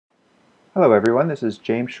Hello everyone, this is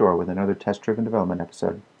James Shore with another test-driven development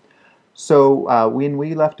episode. So when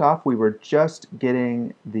we left off, we were just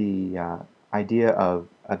getting the idea of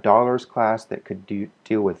a dollars class that could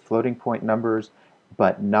deal with floating point numbers,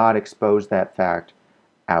 but not expose that fact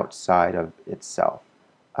outside of itself.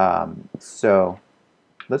 So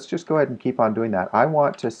let's just go ahead and keep on doing that. I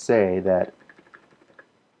want to say that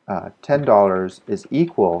 $10 is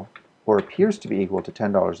equal, or appears to be equal to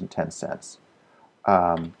 $10.10.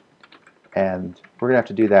 And we're going to have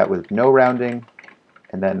to do that with no rounding,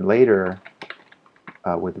 and then later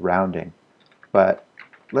with rounding. But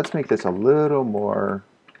let's make this a little more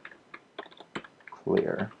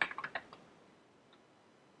clear.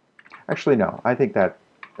 Actually, no, I think that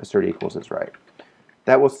assert equals is right.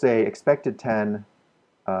 That will say expected 10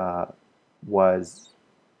 was,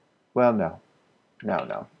 well, no.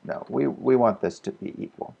 We want this to be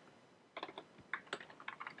equal.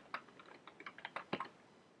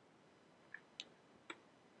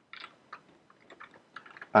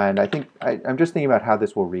 And I think I'm just thinking about how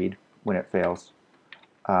this will read when it fails.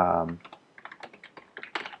 There.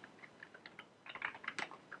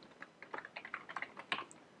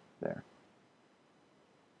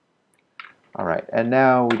 All right, and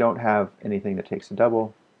now we don't have anything that takes a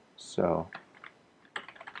double, so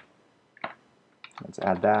let's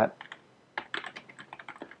add that.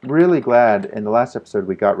 Really glad in the last episode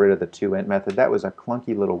we got rid of the toInt method. That was a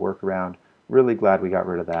clunky little workaround. Really glad we got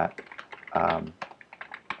rid of that.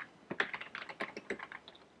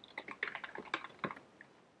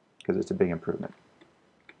 Because it's a big improvement.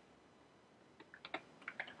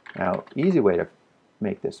 Now, easy way to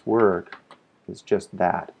make this work is just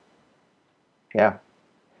that. Yeah,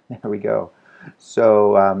 there we go.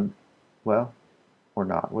 So, well, or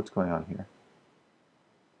not. What's going on here?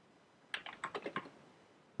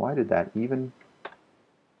 Why did that even...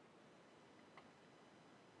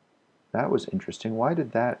 That was interesting. Why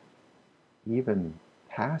did that even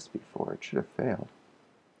pass before? It should have failed.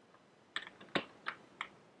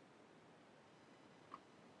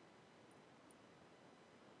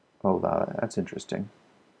 Oh, that's interesting.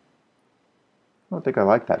 I don't think I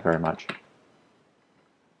like that very much.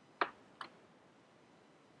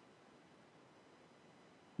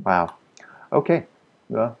 Wow. Okay.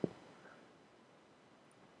 Well,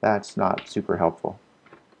 that's not super helpful.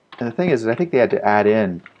 And the thing is, I think they had to add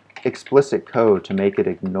in explicit code to make it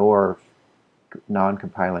ignore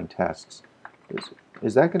non-compiling tests.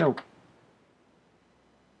 Is that going to...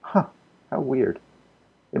 Huh. How weird.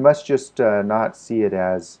 It must just not see it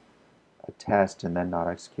as a test and then not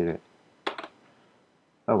execute it.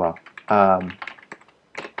 Oh well.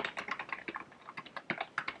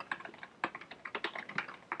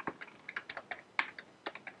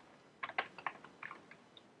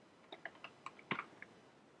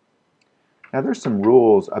 Now there's some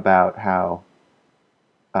rules about how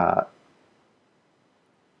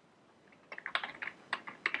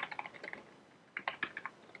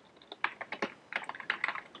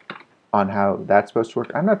on how that's supposed to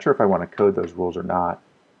work. I'm not sure if I want to code those rules or not.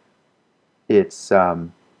 It's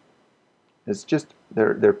just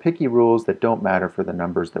they're picky rules that don't matter for the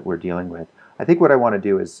numbers that we're dealing with. I think what I want to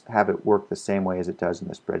do is have it work the same way as it does in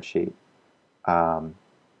the spreadsheet. So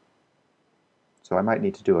I might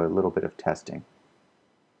need to do a little bit of testing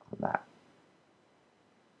on that.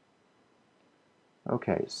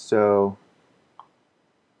 Okay, so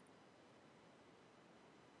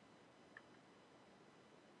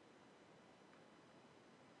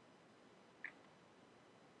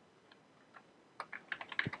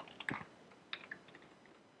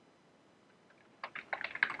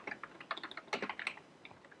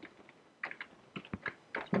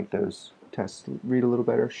let's make those tests read a little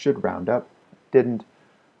better. Should round up. Didn't.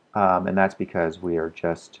 And that's because we are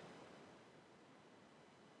just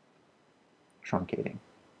truncating.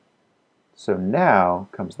 So now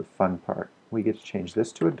comes the fun part. We get to change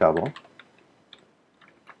this to a double.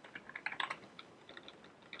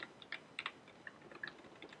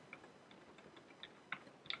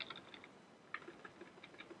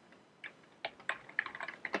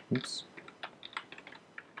 Oops.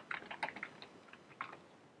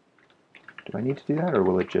 Do I need to do that, or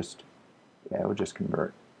will it just, yeah, it will just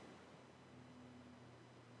convert.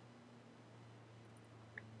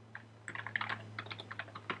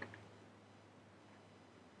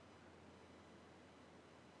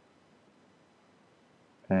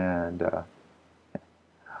 And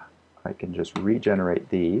I can just regenerate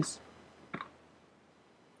these.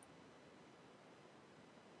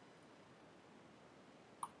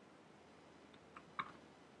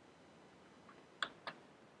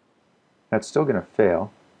 That's still going to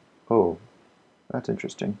fail. Oh, that's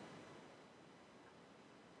interesting.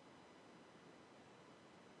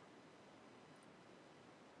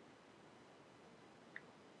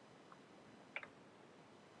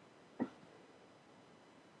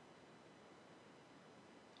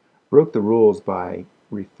 broke the rules by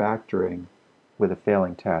refactoring with a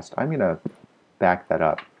failing test. I'm going to back that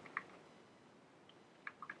up.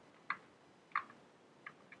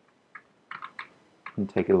 And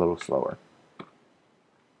take it a little slower.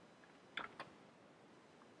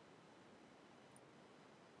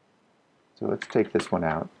 So let's take this one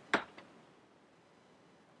out.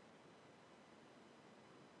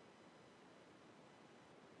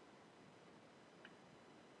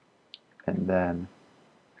 And then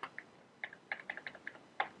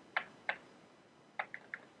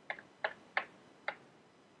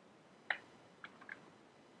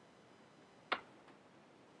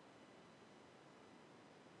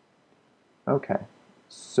okay,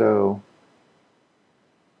 so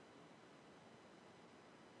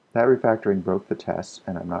that refactoring broke the test,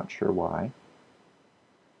 and I'm not sure why.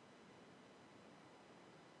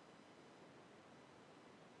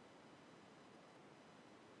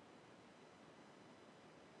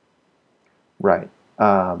 Right.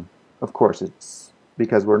 Of course, it's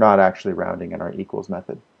because we're not actually rounding in our equals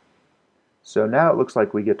method. So now it looks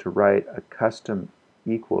like we get to write a custom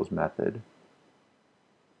equals method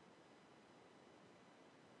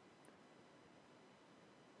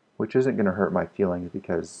which isn't going to hurt my feelings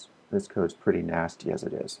because this code's pretty nasty as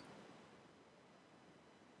it is.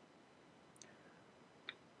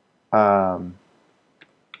 I'm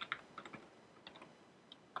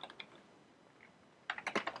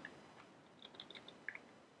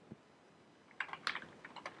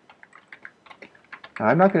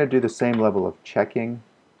not going to do the same level of checking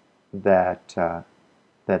that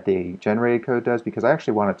that the generated code does because I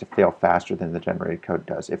actually want it to fail faster than the generated code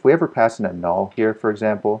does. If we ever pass in a null here, for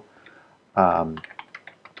example, I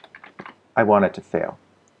want it to fail.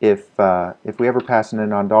 If we ever pass in a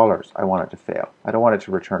non-dollars, I want it to fail. I don't want it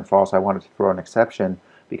to return false. I want it to throw an exception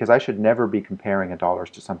because I should never be comparing a dollars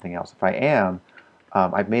to something else. If I am,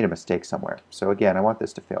 I've made a mistake somewhere. So again, I want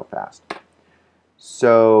this to fail fast.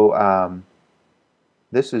 So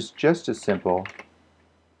this is just as simple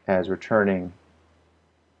as returning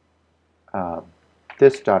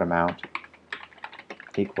this dot amount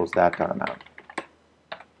equals that dot amount.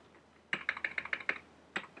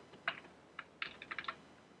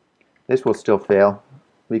 This will still fail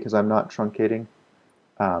because I'm not truncating,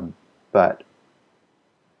 but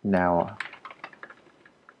now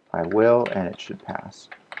I will, and it should pass.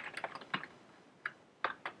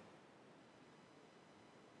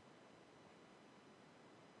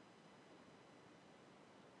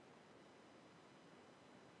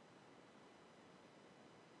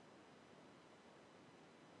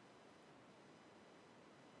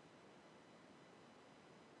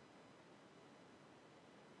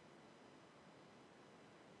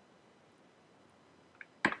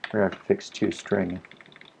 We're going to have to fix toString.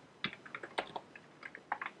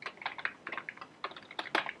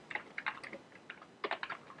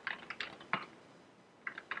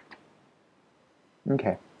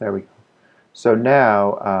 Okay, there we go. So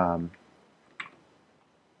now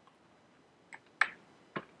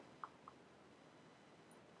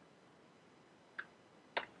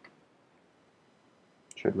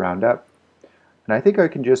should round up. And I think I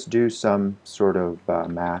can just do some sort of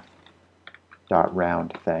math.round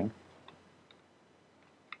thing.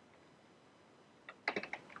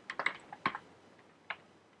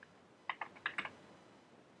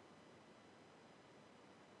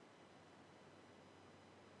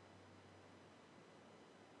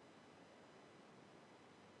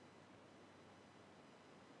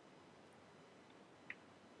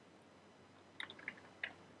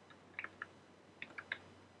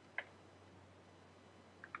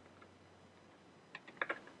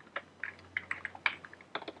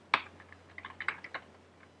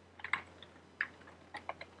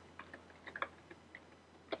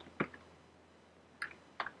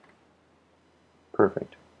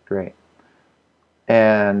 Perfect. Great.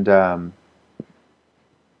 And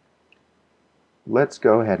let's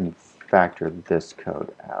go ahead and factor this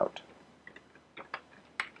code out.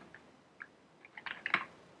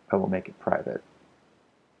 I will make it private.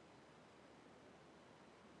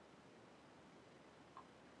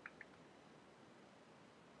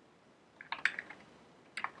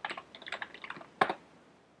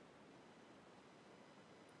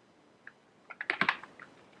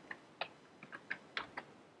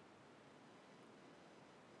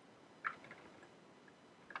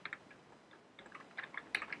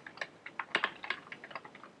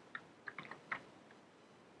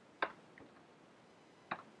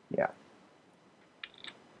 Yeah.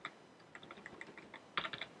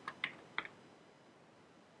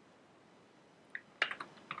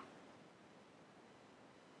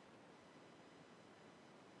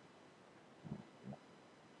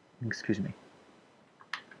 Excuse me.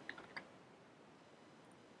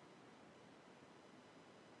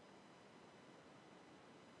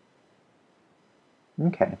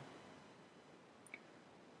 Okay.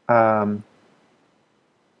 Now,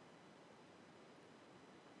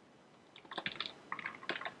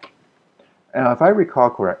 if I recall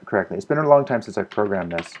correctly, it's been a long time since I've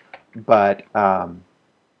programmed this, but I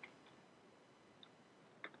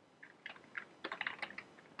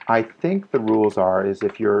think the rules is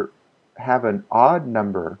if you have an odd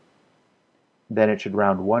number, then it should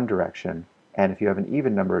round one direction, and if you have an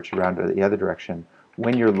even number, it should round to the other direction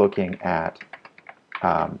when you're looking at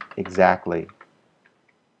exactly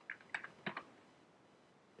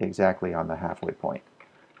on the halfway point.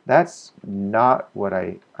 That's not what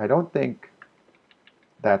I don't think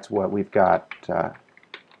that's what we've got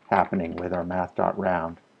happening with our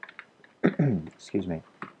math.round. Excuse me.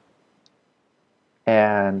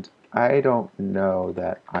 And I don't know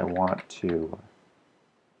that I want to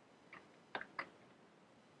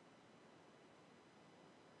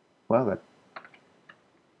well, that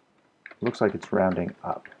looks like it's rounding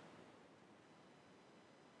up.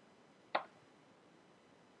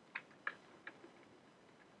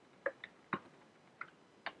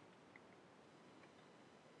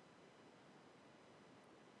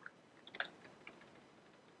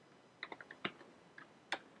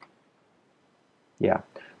 Yeah,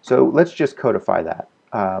 so let's just codify that.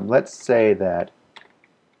 Let's say that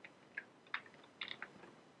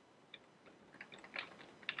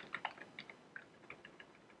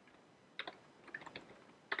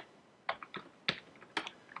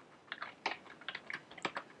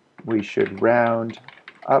we should round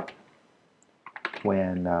up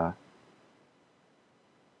when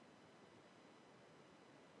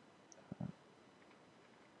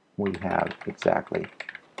we have exactly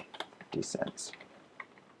 50 cents.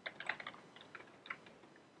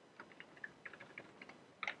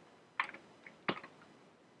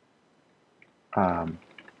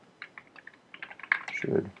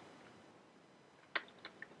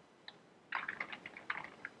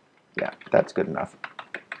 Yeah, that's good enough.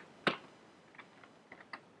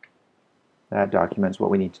 That documents what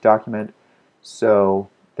we need to document. So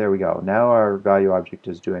there we go. Now our value object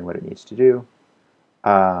is doing what it needs to do.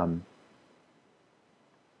 Now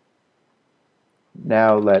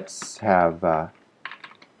let's have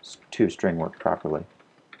toString work properly.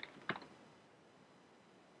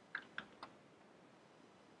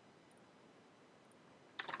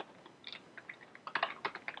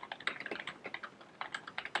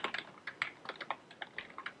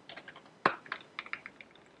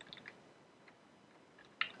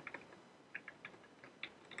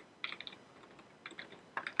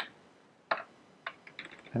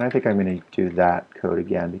 And I think I'm going to do that code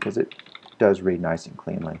again because it does read nice and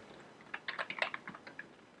cleanly.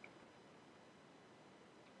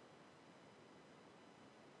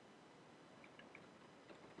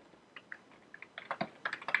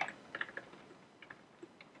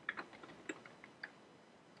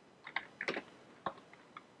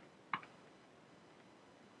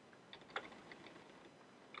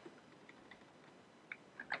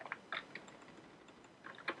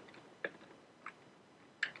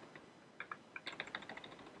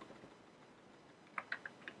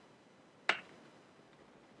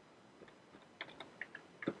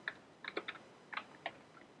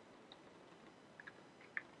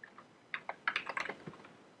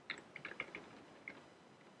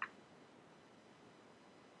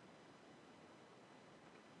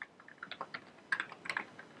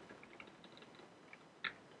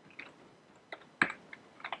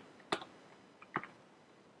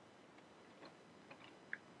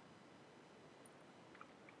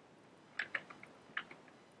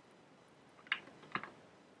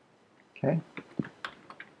 Okay.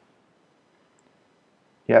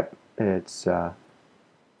 Yep, it's there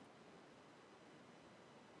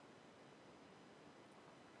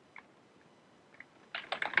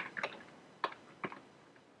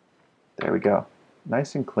we go.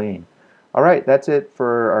 Nice and clean. All right, that's it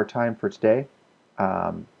for our time for today.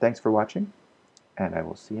 Thanks for watching, and I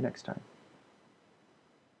will see you next time.